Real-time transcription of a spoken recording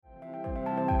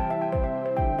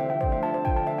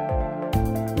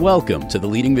Welcome to the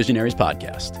Leading Visionaries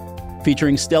podcast,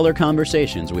 featuring stellar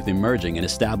conversations with emerging and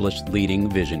established leading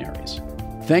visionaries.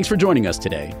 Thanks for joining us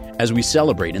today as we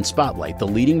celebrate and spotlight the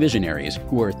leading visionaries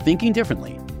who are thinking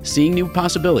differently, seeing new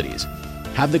possibilities,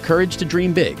 have the courage to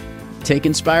dream big, take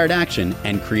inspired action,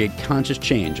 and create conscious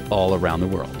change all around the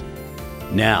world.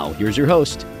 Now, here's your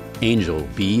host, Angel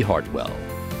B. Hartwell.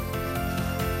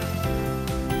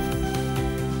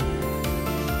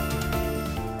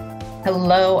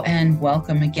 Hello and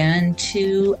welcome again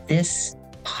to this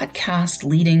podcast,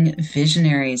 Leading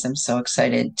Visionaries. I'm so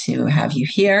excited to have you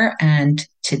here. And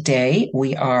today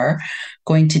we are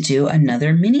going to do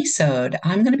another mini-sode.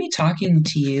 I'm going to be talking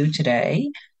to you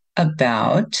today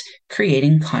about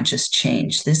creating conscious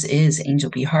change. This is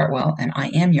Angel B. Hartwell, and I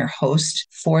am your host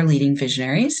for Leading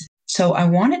Visionaries. So I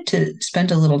wanted to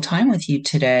spend a little time with you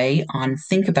today on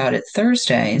Think About It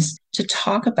Thursdays to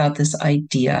talk about this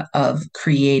idea of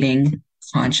creating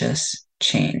conscious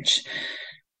change.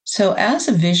 So as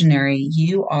a visionary,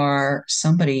 you are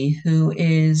somebody who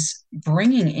is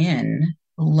bringing in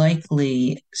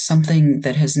likely something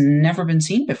that has never been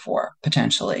seen before,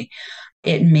 potentially.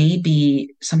 It may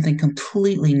be something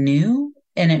completely new,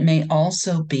 and it may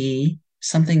also be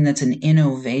something that's an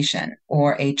innovation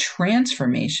or a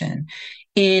transformation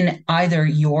in either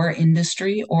your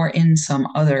industry or in some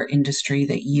other industry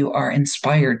that you are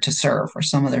inspired to serve, or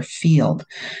some other field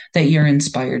that you're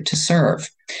inspired to serve.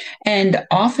 And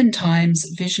oftentimes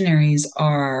visionaries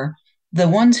are the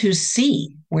ones who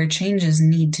see where changes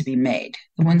need to be made,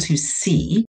 the ones who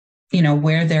see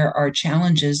where there are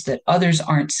challenges that others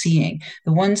aren't seeing,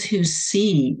 the ones who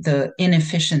see the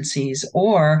inefficiencies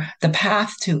or the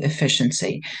path to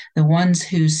efficiency, the ones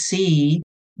who see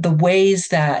the ways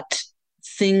that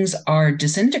things are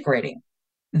disintegrating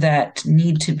that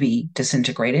need to be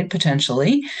disintegrated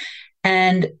potentially,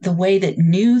 and the way that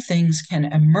new things can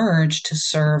emerge to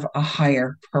serve a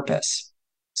higher purpose.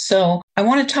 So I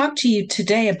want to talk to you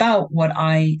today about what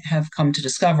I have come to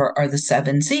discover are the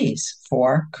 7 C's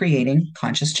for creating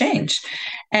conscious change.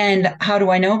 And how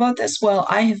do I know about this? Well,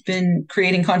 I have been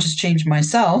creating conscious change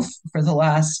myself for the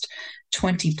last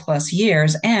 20 plus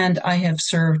years, and I have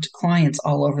served clients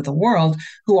all over the world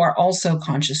who are also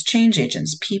conscious change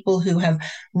agents, people who have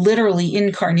literally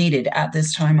incarnated at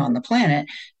this time on the planet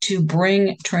to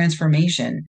bring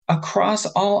transformation across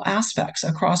all aspects,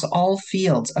 across all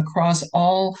fields, across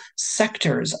all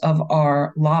sectors of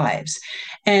our lives.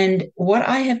 And what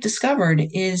I have discovered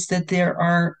is that there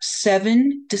are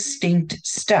 7 distinct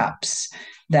steps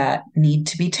that need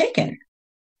to be taken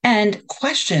and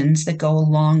questions that go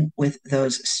along with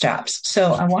those steps.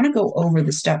 So I want to go over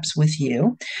the steps with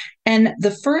you. And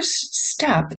the first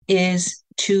step is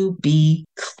to be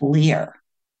clear.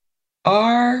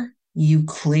 Are you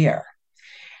clear?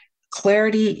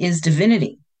 Clarity is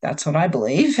divinity. That's what I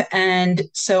believe. And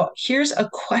so here's a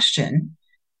question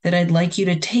that I'd like you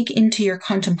to take into your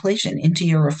contemplation, into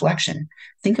your reflection.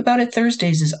 Think About It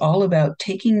Thursdays is all about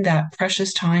taking that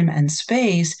precious time and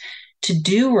space to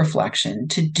do reflection,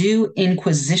 to do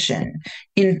inquisition,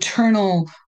 internal,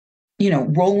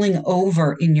 rolling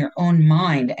over in your own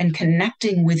mind and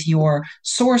connecting with your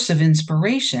source of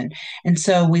inspiration. And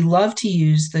so we love to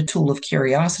use the tool of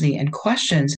curiosity and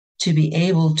questions to be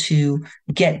able to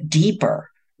get deeper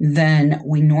than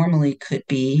we normally could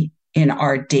be in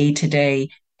our day-to-day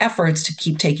efforts to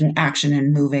keep taking action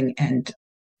and moving and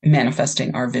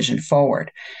manifesting our vision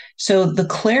forward. So the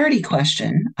clarity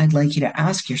question I'd like you to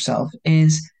ask yourself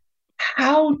is,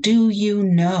 how do you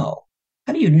know?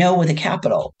 How do you know with a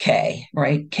capital K,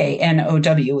 right?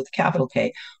 K-N-O-W with a capital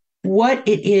K, what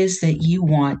it is that you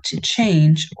want to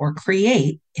change or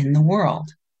create in the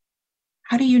world?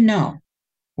 How do you know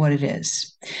what it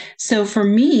is? So for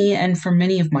me and for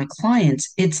many of my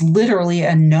clients, it's literally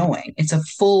a knowing. It's a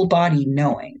full body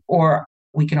knowing, or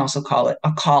we can also call it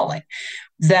a calling,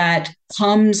 that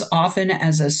comes often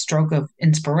as a stroke of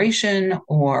inspiration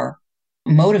or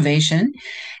motivation.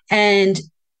 And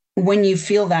when you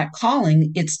feel that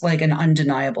calling, it's like an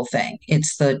undeniable thing.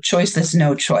 It's the choice that's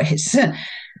no choice.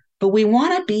 But we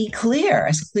want to be clear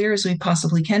as we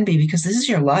possibly can be, because this is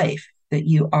your life that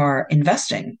you are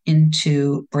investing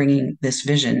into bringing this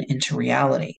vision into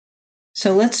reality.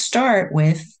 So let's start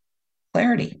with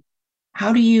clarity.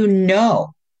 How do you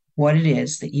know what it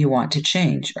is that you want to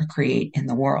change or create in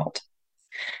the world?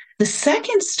 The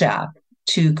second step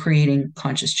to creating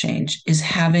conscious change is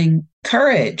having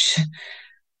courage.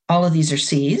 All of these are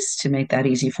C's to make that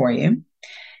easy for you.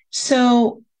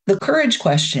 So the courage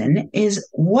question is,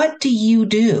 what do you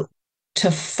do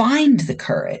to find the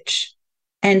courage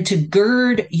and to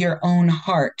gird your own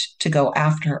heart to go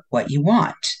after what you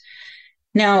want?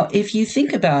 Now, if you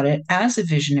think about it as a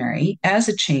visionary, as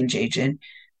a change agent,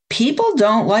 people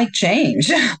don't like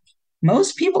change.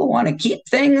 Most people want to keep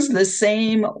things the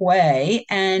same way.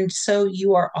 And so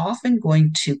you are often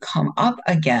going to come up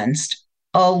against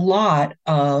a lot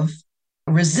of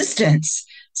resistance.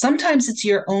 Sometimes it's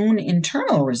your own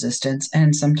internal resistance,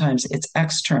 and sometimes it's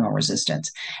external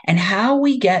resistance. And how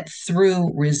we get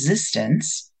through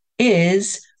resistance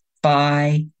is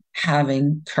by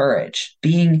having courage,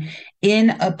 being in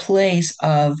a place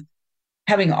of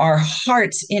having our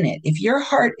hearts in it. If your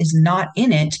heart is not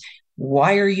in it,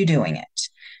 why are you doing it?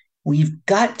 We've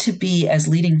got to be, as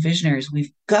leading visionaries,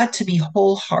 we've got to be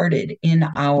wholehearted in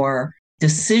our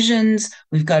decisions.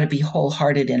 We've got to be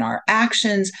wholehearted in our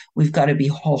actions. We've got to be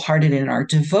wholehearted in our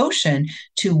devotion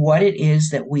to what it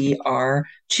is that we are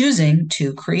choosing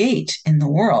to create in the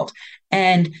world.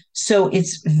 And so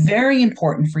it's very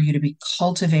important for you to be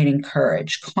cultivating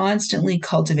courage, constantly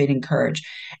cultivating courage.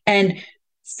 And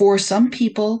for some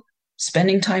people,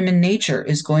 spending time in nature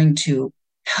is going to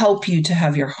help you to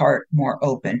have your heart more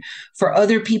open. For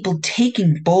other people,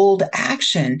 taking bold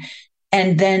action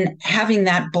and then having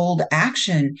that bold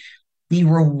action be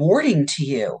rewarding to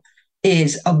you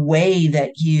is a way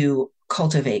that you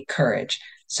cultivate courage.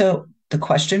 So the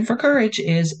question for courage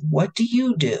is, what do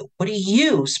you do? What do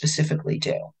you specifically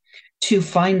do to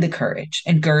find the courage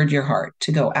and gird your heart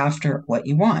to go after what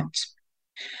you want?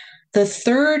 The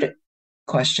third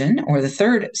question, or the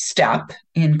third step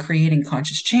in creating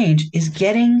conscious change, is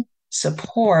getting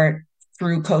support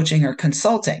through coaching or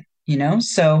consulting.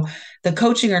 So the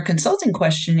coaching or consulting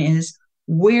question is,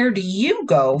 where do you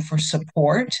go for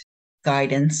support,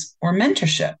 guidance, or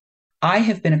mentorship? I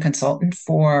have been a consultant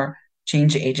for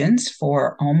change agents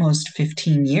for almost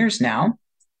 15 years now,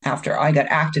 after I got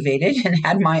activated and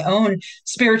had my own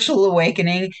spiritual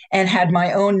awakening and had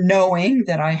my own knowing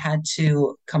that I had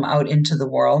to come out into the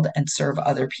world and serve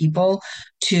other people,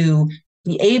 to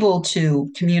be able to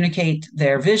communicate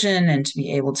their vision and to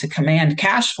be able to command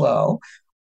cash flow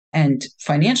and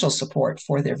financial support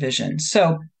for their vision.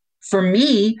 So for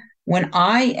me, when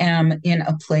I am in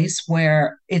a place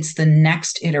where it's the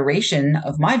next iteration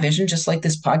of my vision, just like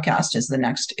this podcast is the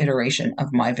next iteration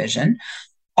of my vision,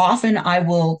 often I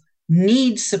will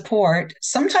need support.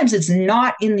 Sometimes it's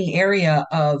not in the area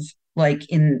of, like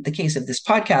in the case of this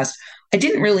podcast, I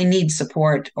didn't really need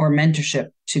support or mentorship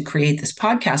to create this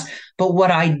podcast. But what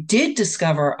I did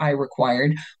discover I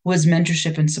required was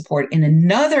mentorship and support in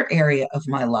another area of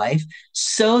my life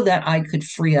so that I could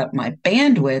free up my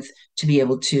bandwidth to be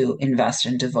able to invest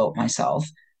and devote myself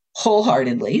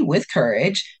wholeheartedly with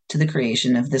courage to the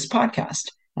creation of this podcast.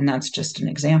 And that's just an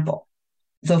example.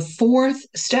 The fourth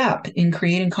step in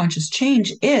creating conscious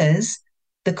change is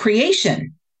the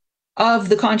creation of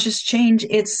the conscious change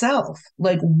itself.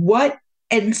 Like, what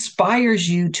inspires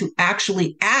you to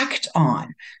actually act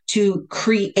on, to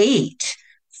create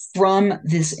from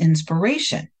this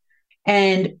inspiration?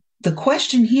 And the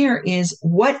question here is,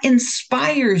 what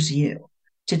inspires you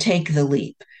to take the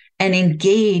leap and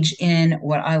engage in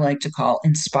what I like to call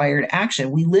inspired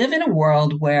action? We live in a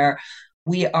world where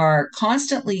we are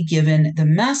constantly given the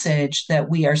message that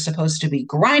we are supposed to be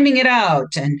grinding it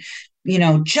out and,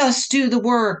 just do the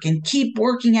work and keep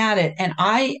working at it. And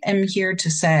I am here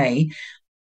to say,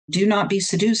 do not be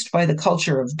seduced by the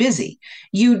culture of busy.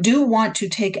 You do want to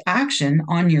take action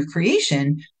on your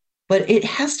creation, but it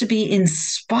has to be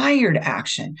inspired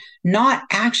action, not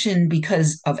action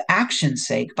because of action's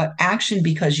sake, but action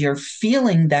because you're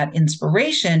feeling that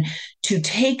inspiration to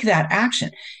take that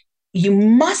action. You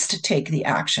must take the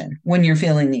action when you're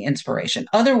feeling the inspiration.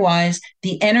 Otherwise,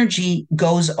 the energy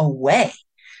goes away.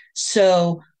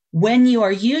 So when you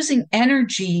are using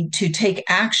energy to take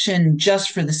action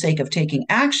just for the sake of taking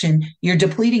action, you're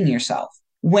depleting yourself.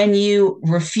 When you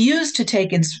refuse to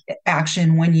take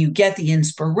action, when you get the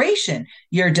inspiration,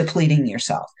 you're depleting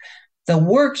yourself. The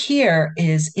work here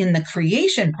is in the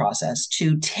creation process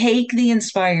to take the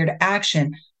inspired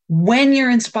action when you're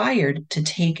inspired to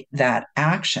take that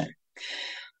action.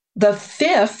 The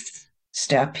fifth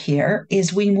step here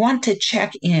is we want to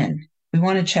check in.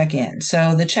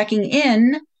 So the checking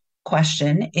in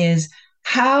question is,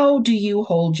 how do you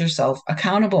hold yourself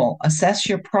accountable, assess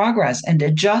your progress, and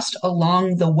adjust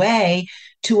along the way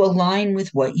to align with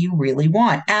what you really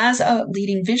want? As a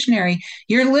leading visionary,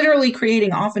 you're literally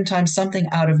creating oftentimes something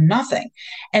out of nothing.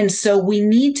 And so we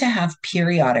need to have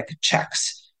periodic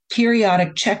checks.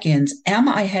 Periodic check-ins. Am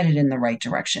I headed in the right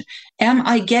direction? Am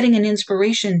I getting an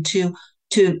inspiration to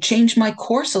change my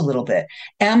course a little bit?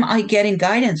 Am I getting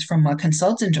guidance from a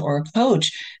consultant or a coach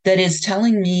that is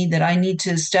telling me that I need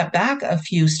to step back a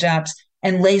few steps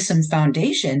and lay some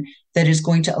foundation that is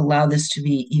going to allow this to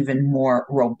be even more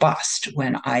robust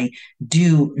when I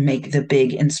do make the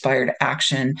big inspired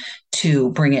action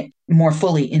to bring it more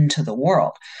fully into the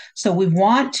world. So we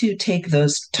want to take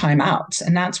those timeouts,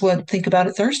 and that's what Think About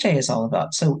It Thursday is all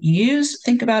about. So use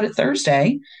Think About It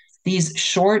Thursday, these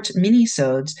short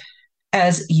mini-sodes,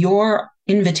 as your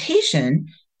invitation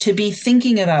to be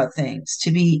thinking about things, to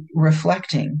be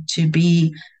reflecting, to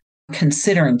be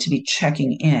considering, to be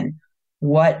checking in.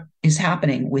 What is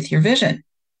happening with your vision?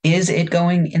 Is it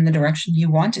going in the direction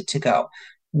you want it to go?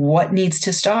 What needs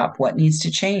to stop? What needs to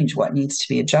change? What needs to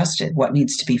be adjusted? What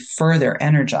needs to be further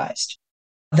energized?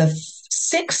 The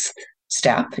sixth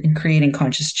step in creating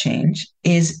conscious change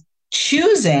is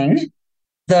choosing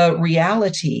the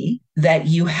reality that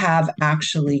you have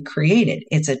actually created.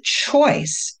 It's a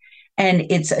choice, and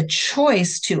it's a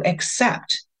choice to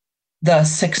accept the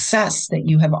success that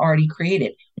you have already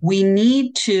created. We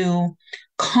need to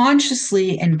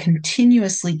consciously and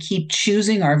continuously keep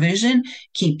choosing our vision,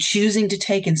 keep choosing to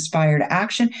take inspired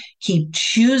action, keep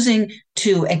choosing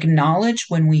to acknowledge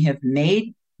when we have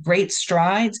made great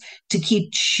strides, to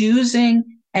keep choosing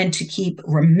and to keep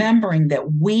remembering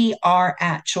that we are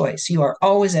at choice. You are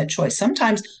always at choice.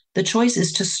 Sometimes the choice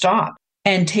is to stop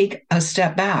and take a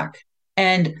step back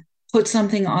and put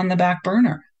something on the back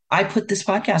burner. I put this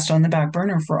podcast on the back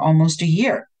burner for almost a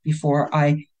year before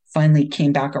I finally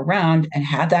came back around and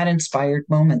had that inspired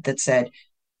moment that said,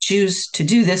 choose to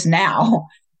do this now.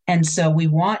 And so we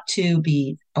want to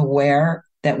be aware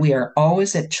that we are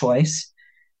always at choice,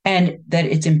 and that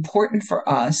it's important for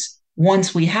us,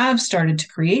 once we have started to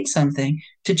create something,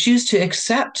 to choose to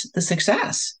accept the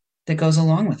success that goes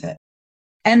along with it.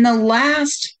 And the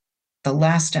last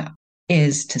step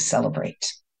is to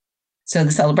celebrate. So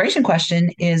the celebration question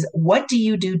is, what do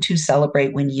you do to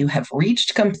celebrate when you have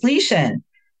reached completion?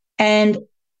 And,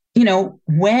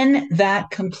 when that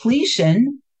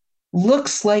completion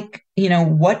looks like,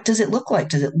 what does it look like?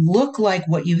 Does it look like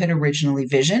what you had originally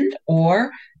visioned,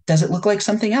 or does it look like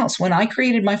something else? When I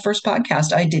created my first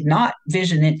podcast, I did not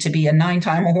vision it to be a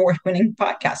 9-time award-winning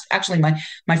podcast. Actually,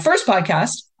 my first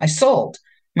podcast, I sold.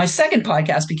 My second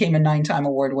podcast became a 9-time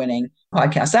award-winning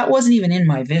podcast. That wasn't even in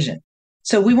my vision.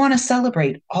 So we want to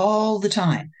celebrate all the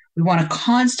time. We want to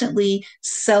constantly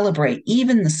celebrate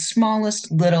even the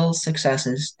smallest little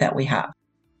successes that we have.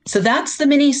 So that's the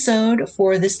mini-sode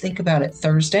for this Think About It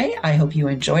Thursday. I hope you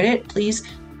enjoyed it. Please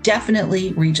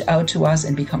definitely reach out to us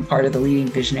and become part of the Leading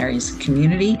Visionaries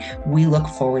community. We look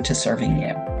forward to serving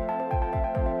you.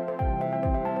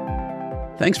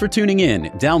 Thanks for tuning in,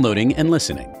 downloading, and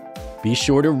listening. Be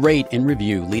sure to rate and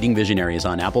review Leading Visionaries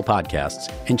on Apple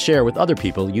Podcasts and share with other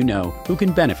people you know who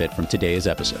can benefit from today's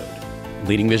episode.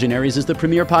 Leading Visionaries is the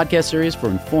premier podcast series for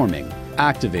informing,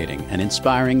 activating, and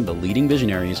inspiring the leading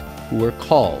visionaries who are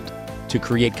called to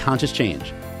create conscious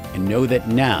change and know that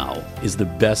now is the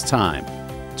best time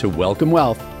to welcome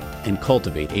wealth and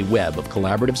cultivate a web of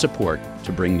collaborative support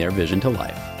to bring their vision to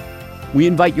life. We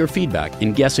invite your feedback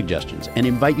and guest suggestions and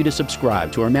invite you to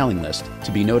subscribe to our mailing list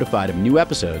to be notified of new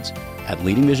episodes at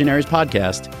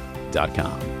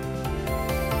leadingvisionariespodcast.com.